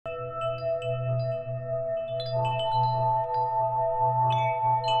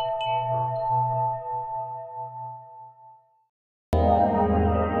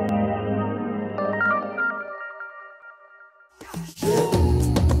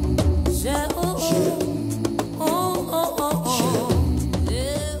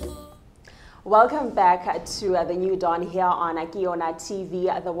Welcome back to the New Dawn here on Kiona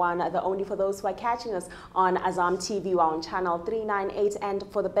TV, the one, the only for those who are catching us on Azam TV. We're on channel 398, and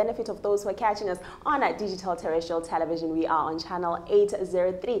for the benefit of those who are catching us on digital terrestrial television, we are on channel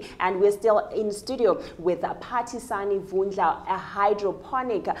 803, and we're still in studio with Phathisani Vundla, a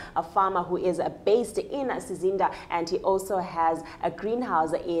hydroponic farmer who is based in Sizinda, and he also has a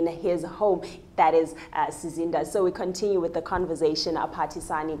greenhouse in his home that is Sizinda. So we continue with the conversation,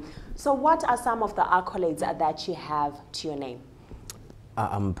 Phathisani. So what are some of the accolades that you have to your name?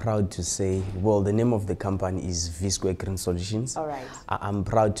 I'm proud to say, well, the name of the company is Green Solutions. All right. I'm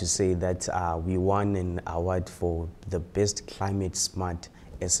proud to say that we won an award for the best climate smart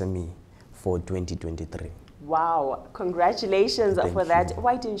SME for 2023. Wow, congratulations for that. You.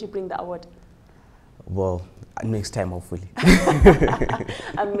 Why didn't you bring the award? Well, next time, hopefully.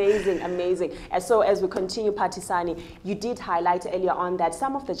 Amazing, amazing. And so as we continue, Phathisani, you did highlight earlier on that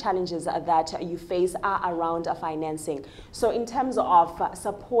some of the challenges that you face are around financing. So in terms of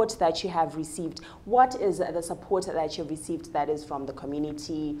support that you have received, what is the support that you've received that is from the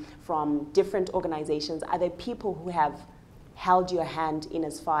community, from different organizations? Are there people who have held your hand in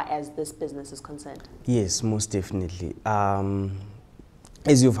as far as this business is concerned? Yes, most definitely.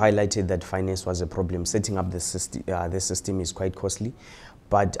 As you've highlighted that finance was a problem, setting up the system is quite costly,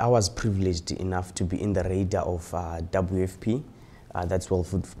 but I was privileged enough to be in the radar of WFP, that's World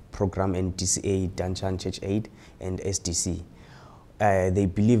Food Program, and DCA, Danchan Church Aid, and SDC. They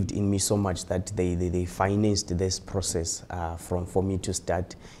believed in me so much that they financed this process for me to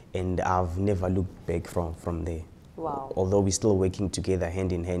start, and I've never looked back from there. Wow. Although we're still working together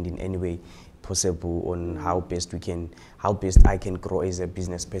hand in hand in any way possible on how best I can grow as a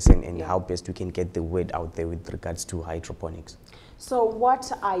business person, and how best we can get the word out there with regards to hydroponics. So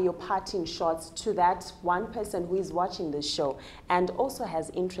what are your parting shots to that one person who is watching this show and also has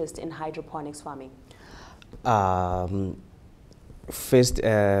interest in hydroponics farming? First,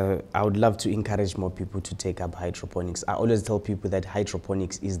 I would love to encourage more people to take up hydroponics. I always tell people that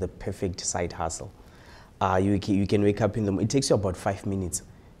hydroponics is the perfect side hustle. You can wake up in the morning. It takes you about 5 minutes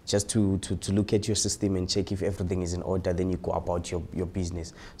just to look at your system and check if everything is in order. Then you go about your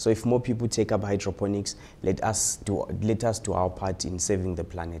business. So if more people take up hydroponics, let us do our part in saving the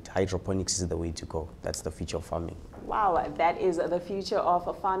planet. Hydroponics is the way to go. That's the future of farming. Wow, that is the future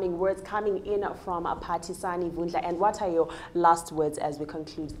of farming. Words coming in from Phathisani Vundla. And what are your last words as we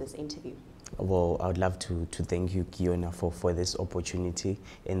conclude this interview? Well, I would love to thank you, Kiona, for this opportunity,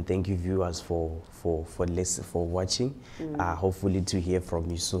 and thank you, viewers, for watching. Hopefully to hear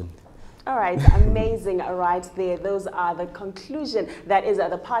from you soon. All right, amazing right there. Those are the conclusion. That is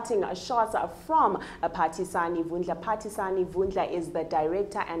the parting shots from Phathisani Vundla. Phathisani Vundla is the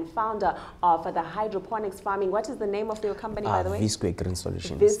director and founder of the hydroponics farming. What is the name of your company, by the way? Green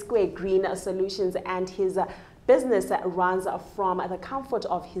Solutions. Green Solutions, and his business runs from the comfort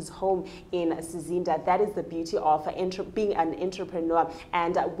of his home in Sizinda. That is the beauty of being an entrepreneur.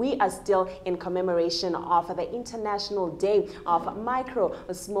 And we are still in commemoration of the International Day of Micro,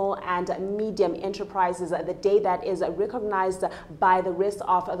 Small and Medium Enterprises, the day that is recognized by the rest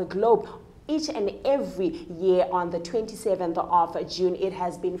of the globe. Each and every year on the 27th of June. It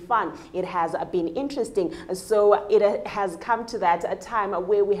has been fun. It has been interesting. So it has come to that time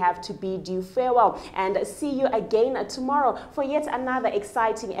where we have to bid you farewell and see you again tomorrow for yet another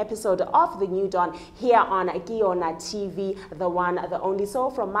exciting episode of The New Dawn here on Kiona TV, the one, the only. So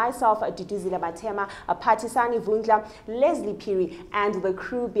from myself, Duduzile Matema, Phathisani Vundla, Leslie Piri, and the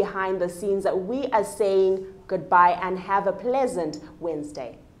crew behind the scenes, we are saying goodbye and have a pleasant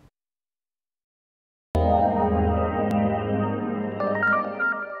Wednesday.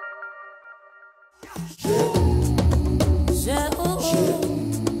 Yeah.